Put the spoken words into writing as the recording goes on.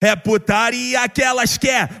É putaria que elas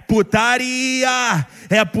quer, putaria.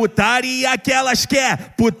 É putaria que elas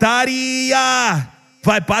quer, putaria.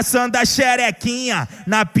 Vai passando a xerequinha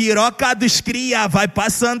na piroca dos cria. Vai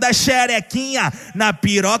passando a xerequinha na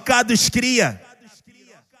piroca dos cria.